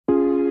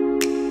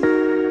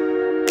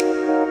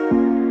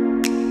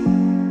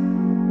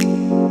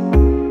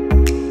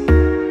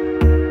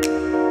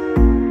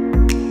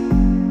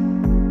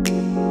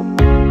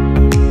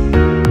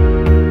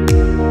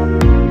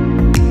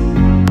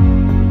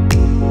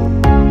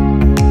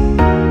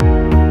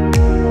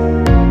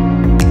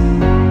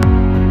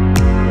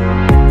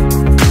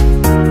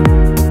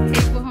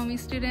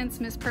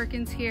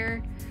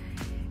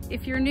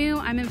If you're new,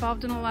 I'm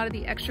involved in a lot of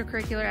the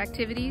extracurricular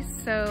activities,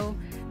 so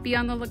be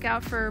on the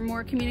lookout for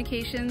more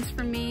communications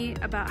from me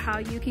about how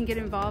you can get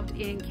involved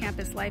in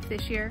campus life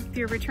this year. If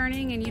you're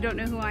returning and you don't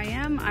know who I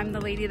am, I'm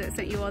the lady that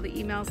sent you all the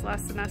emails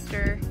last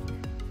semester,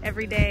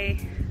 every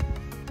day,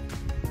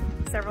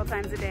 several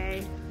times a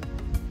day.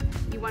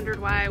 You wondered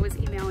why I was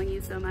emailing you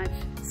so much.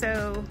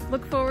 So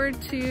look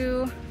forward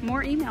to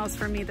more emails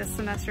from me this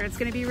semester. It's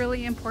going to be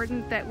really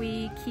important that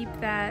we keep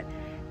that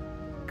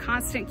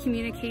constant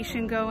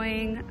communication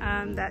going,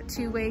 that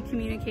two-way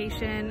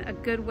communication. A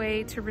good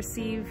way to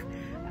receive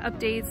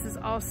updates is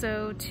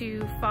also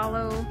to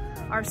follow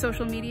our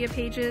social media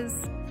pages.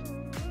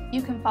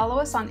 You can follow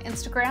us on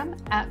Instagram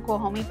at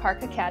Guahomie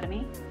Park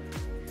Academy.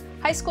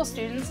 High school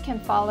students can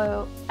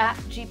follow at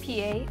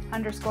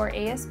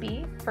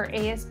GPA_ASB for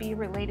ASB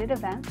related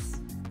events.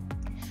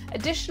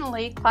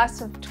 Additionally,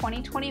 class of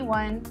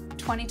 2021,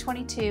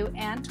 2022,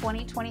 and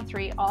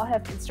 2023 all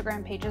have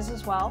Instagram pages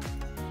as well.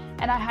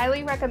 And I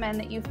highly recommend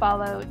that you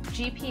follow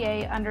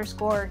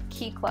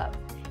GPA_Key Club.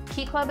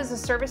 Key Club is a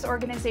service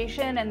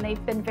organization and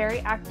they've been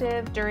very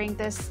active during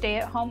this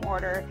stay-at-home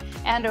order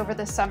and over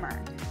the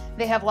summer.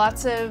 They have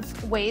lots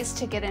of ways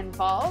to get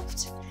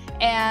involved,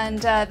 and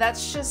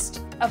that's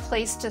just a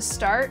place to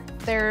start.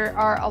 There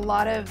are a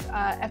lot of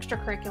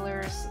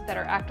extracurriculars that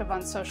are active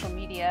on social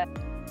media.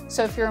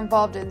 So if you're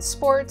involved in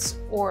sports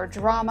or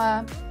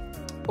drama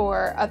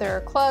or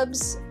other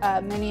clubs,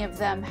 many of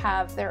them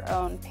have their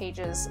own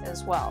pages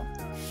as well.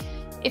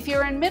 If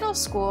you're in middle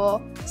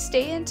school,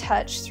 stay in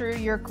touch through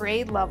your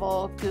grade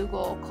level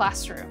Google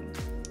Classroom.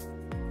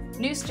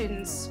 New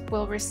students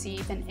will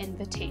receive an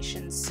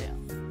invitation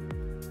soon.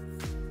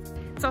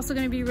 It's also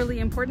going to be really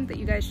important that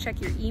you guys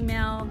check your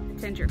email,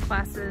 attend your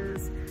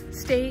classes,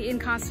 stay in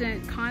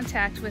constant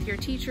contact with your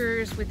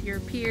teachers, with your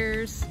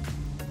peers,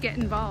 get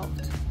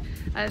involved,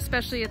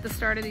 especially at the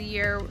start of the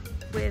year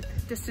with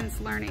distance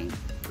learning.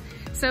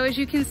 So as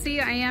you can see,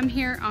 I am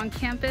here on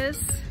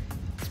campus.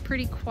 It's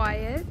pretty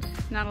quiet,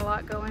 not a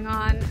lot going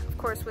on, of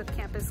course, with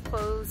campus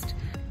closed.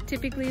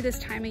 Typically this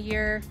time of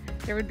year,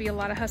 there would be a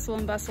lot of hustle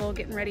and bustle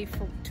getting ready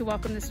to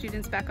welcome the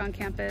students back on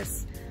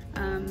campus.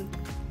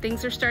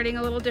 Things are starting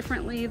a little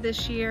differently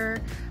this year,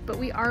 but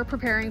we are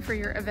preparing for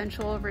your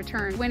eventual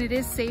return. When it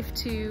is safe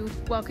to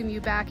welcome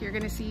you back, you're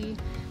gonna see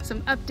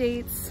some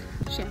updates,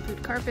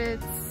 shampooed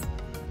carpets,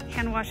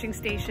 hand washing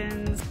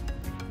stations,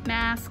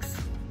 masks,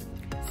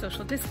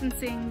 social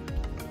distancing,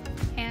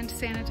 hand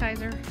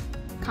sanitizer,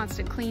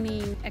 constant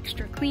cleaning,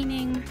 extra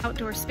cleaning,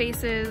 outdoor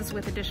spaces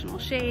with additional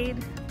shade,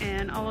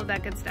 and all of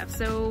that good stuff.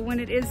 So when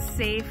it is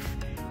safe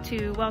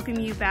to welcome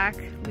you back,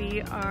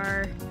 we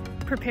are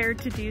prepared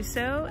to do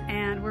so,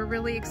 and we're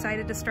really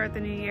excited to start the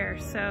new year.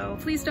 So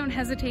please don't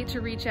hesitate to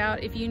reach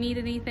out if you need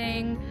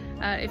anything,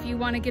 if you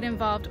want to get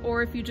involved,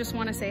 or if you just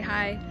want to say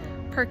hi.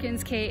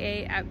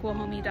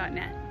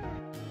 perkinska@guahomie.net.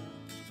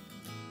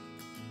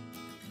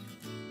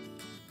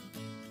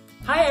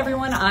 Hi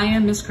everyone, I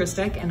am Ms.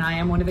 Christek and I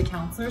am one of the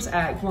counselors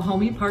at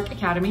Guahomie Park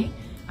Academy.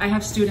 I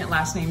have student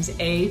last names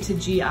A to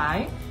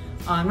GI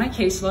on my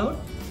caseload.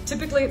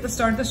 Typically at the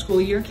start of the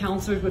school year,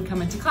 counselors would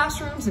come into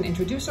classrooms and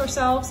introduce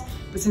ourselves,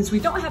 but since we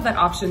don't have that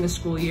option this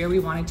school year, we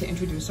wanted to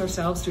introduce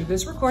ourselves through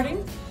this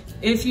recording.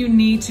 If you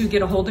need to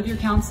get a hold of your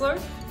counselor,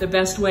 the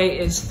best way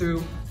is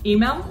through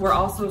email. We're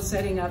also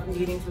setting up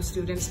meetings with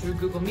students through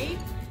Google Meet,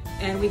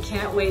 and we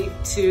can't wait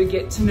to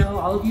get to know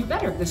all of you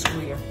better this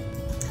school year.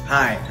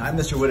 Hi, I'm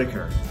Mr.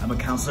 Whitaker. I'm a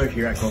counselor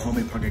here at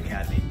Guahomie Park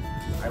Academy.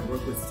 I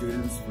work with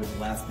students with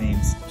last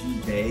names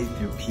GJ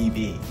through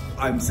PB.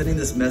 I'm sending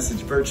this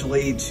message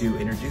virtually to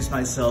introduce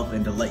myself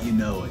and to let you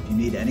know if you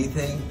need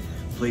anything,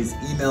 please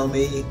email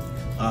me.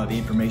 The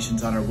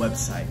information's on our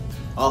website.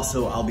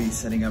 Also, I'll be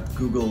setting up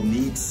Google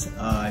Meets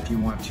if you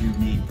want to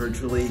meet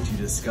virtually to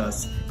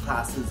discuss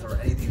classes or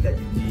anything that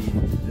you need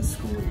this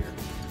school year.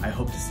 I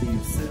hope to see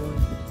you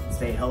soon.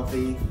 Stay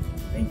healthy.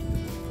 Thank you.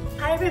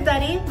 Hi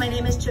everybody, my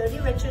name is Jody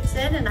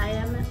Richardson and I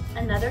am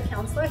another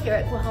counselor here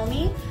at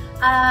Guahomie.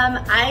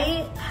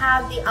 I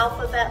have the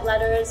alphabet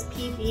letters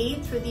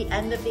PB through the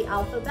end of the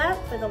alphabet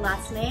for the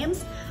last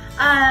names.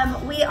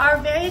 We are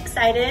very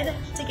excited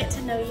to get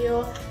to know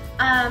you.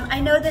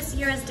 I know this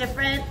year is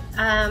different.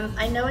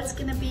 I know it's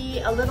going to be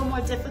a little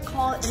more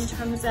difficult in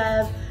terms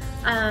of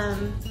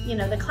you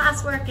know, the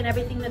classwork and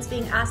everything that's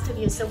being asked of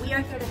you. So we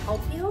are here to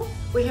help you.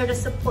 We're here to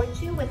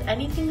support you with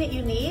anything that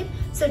you need.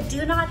 So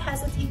do not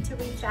hesitate to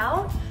reach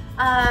out.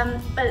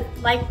 But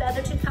like the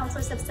other two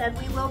counselors have said,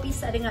 we will be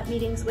setting up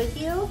meetings with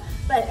you.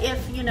 But if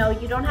you know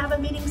you don't have a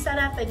meeting set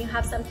up and you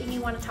have something you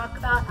want to talk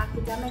about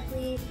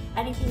academically,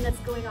 anything that's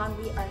going on,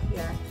 we are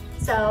here.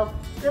 So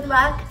good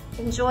luck.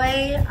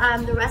 Enjoy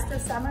the rest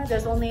of summer.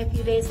 There's only a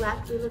few days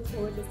left. We look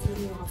forward to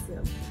seeing you all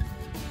soon.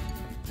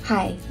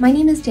 Hi, my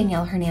name is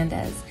Danielle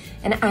Hernandez,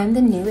 and I'm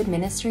the new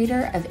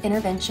Administrator of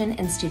Intervention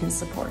and Student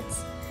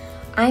Supports.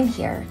 I'm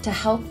here to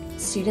help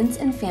students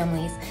and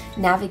families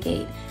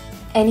navigate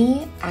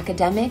any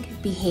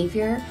academic,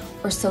 behavior,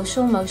 or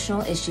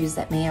social-emotional issues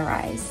that may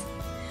arise.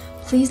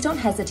 Please don't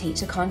hesitate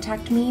to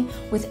contact me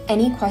with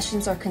any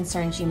questions or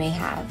concerns you may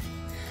have.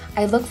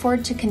 I look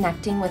forward to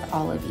connecting with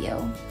all of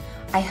you.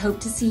 I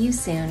hope to see you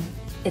soon.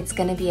 It's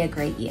going to be a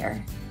great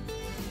year.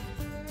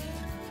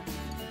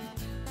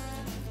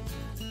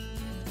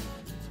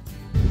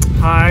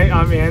 Hi,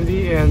 I'm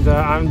Andy, and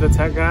I'm the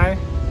tech guy,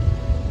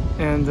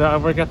 and I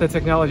work at the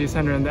Technology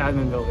Center in the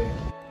admin building.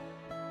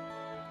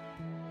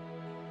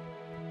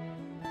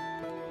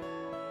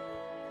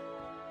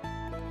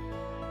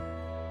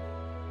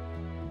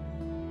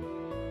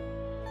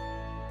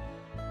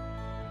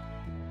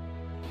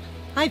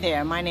 Hi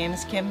there, my name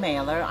is Kim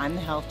Mailer. I'm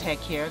the health tech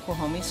here at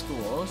Guahomie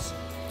Schools.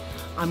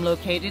 I'm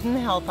located in the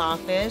health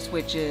office,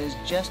 which is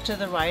just to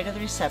the right of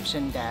the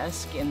reception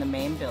desk in the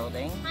main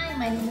building. Hi,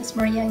 my name is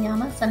Maria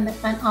Llamas. I'm the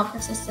front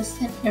office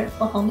assistant here at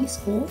Guahomie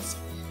Schools.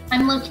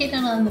 I'm located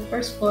on the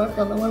first floor of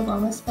the Lower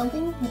Wellness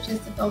Building, which is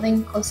the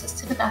building closest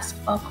to the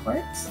basketball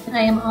courts.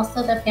 I am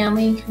also the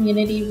Family and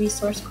Community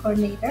Resource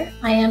Coordinator.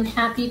 I am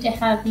happy to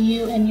have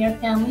you and your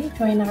family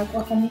join our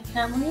Guahomie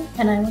family,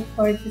 and I look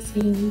forward to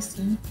seeing you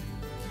soon.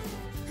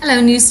 Hello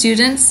new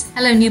students,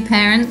 hello new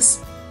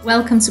parents,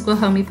 welcome to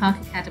Guahomie Park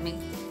Academy.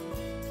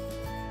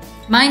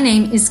 My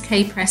name is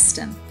Kay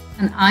Preston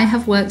and I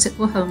have worked at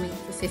Guahomie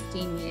for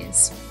 15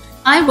 years.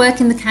 I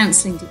work in the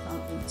counselling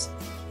department.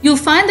 You'll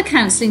find the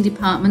counselling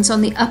department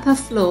on the upper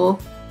floor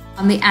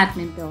on the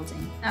admin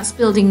building. That's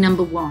building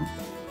number 1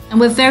 and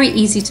we're very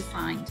easy to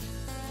find.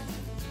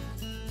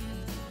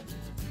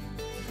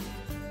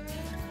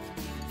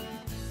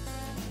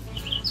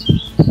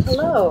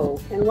 Hello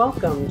and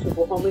welcome to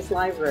Guahomie's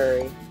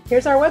Library.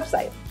 Here's our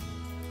website,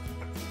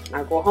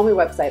 our Guahomie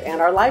website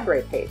and our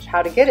library page.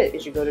 How to get it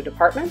is you go to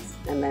departments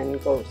and then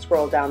go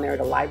scroll down there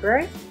to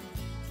library.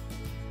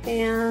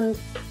 And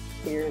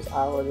here's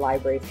our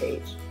library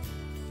page.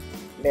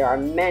 There are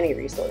many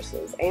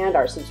resources and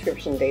our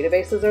subscription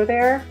databases are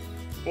there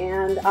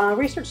and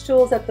research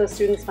tools that the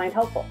students find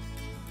helpful.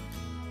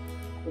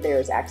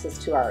 There's access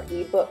to our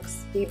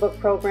ebook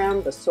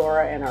program, the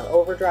Sora and our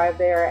Overdrive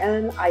there,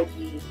 and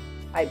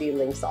IB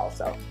links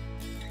also.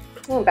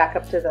 We'll back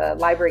up to the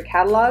library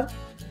catalog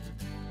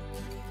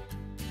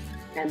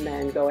and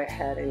then go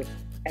ahead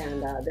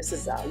and this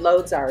is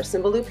loads our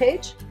Symbaloo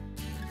page.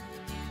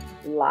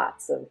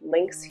 Lots of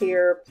links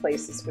here,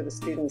 places for the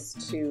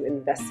students to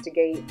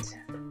investigate,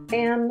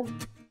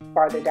 and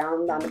farther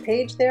down on the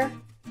page there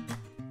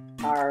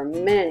are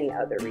many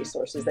other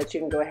resources that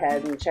you can go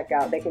ahead and check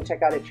out. They can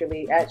check out at your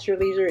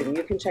leisure, and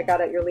you can check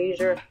out at your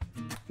leisure.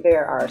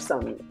 There are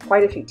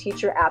quite a few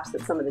teacher apps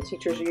that some of the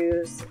teachers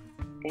use,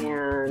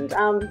 and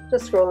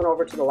just scrolling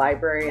over to the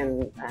library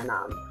and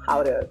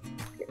how to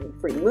get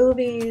free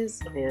movies,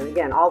 and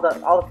again all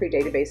the free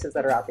databases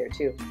that are out there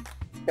too.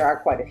 There are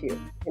quite a few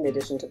in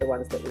addition to the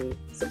ones that we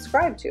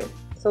subscribe to.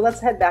 So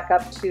let's head back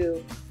up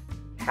to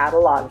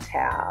Catalog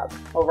tab.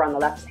 Over on the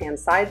left hand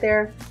side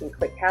there, you can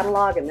click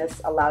Catalog, and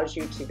this allows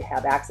you to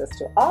have access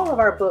to all of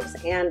our books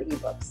and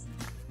ebooks.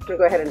 You can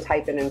go ahead and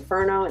type in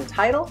Inferno and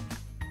title,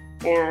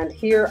 and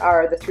here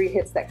are the 3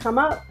 hits that come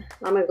up.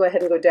 I'm going to go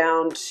ahead and go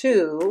down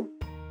to,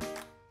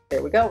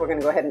 there we go, we're going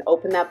to go ahead and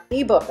open that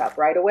ebook up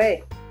right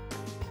away.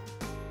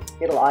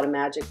 It'll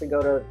automatically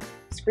go to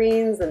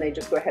screens and they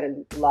just go ahead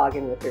and log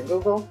in with your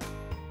Google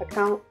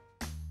account.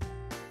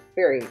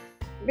 Very,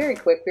 very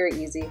quick, very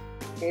easy.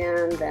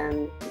 And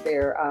then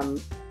their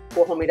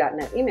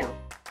Guahomie.net email.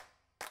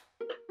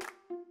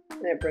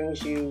 And it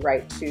brings you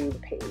right to the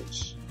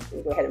page.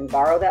 You go ahead and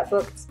borrow that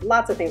book.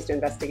 Lots of things to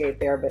investigate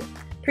there, but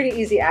pretty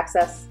easy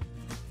access.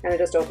 And it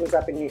just opens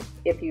up, and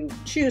if you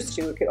choose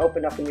to, it could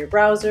open up in your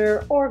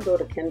browser or go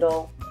to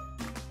Kindle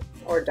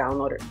or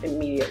download it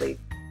immediately.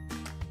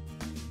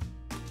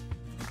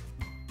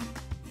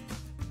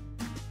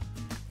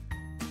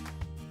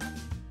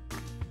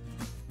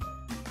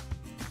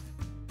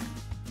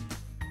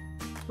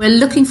 We're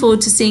looking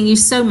forward to seeing you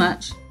so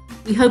much.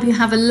 We hope you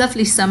have a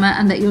lovely summer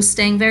and that you're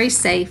staying very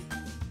safe.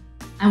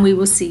 And we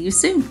will see you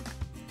soon.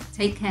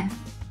 Take care.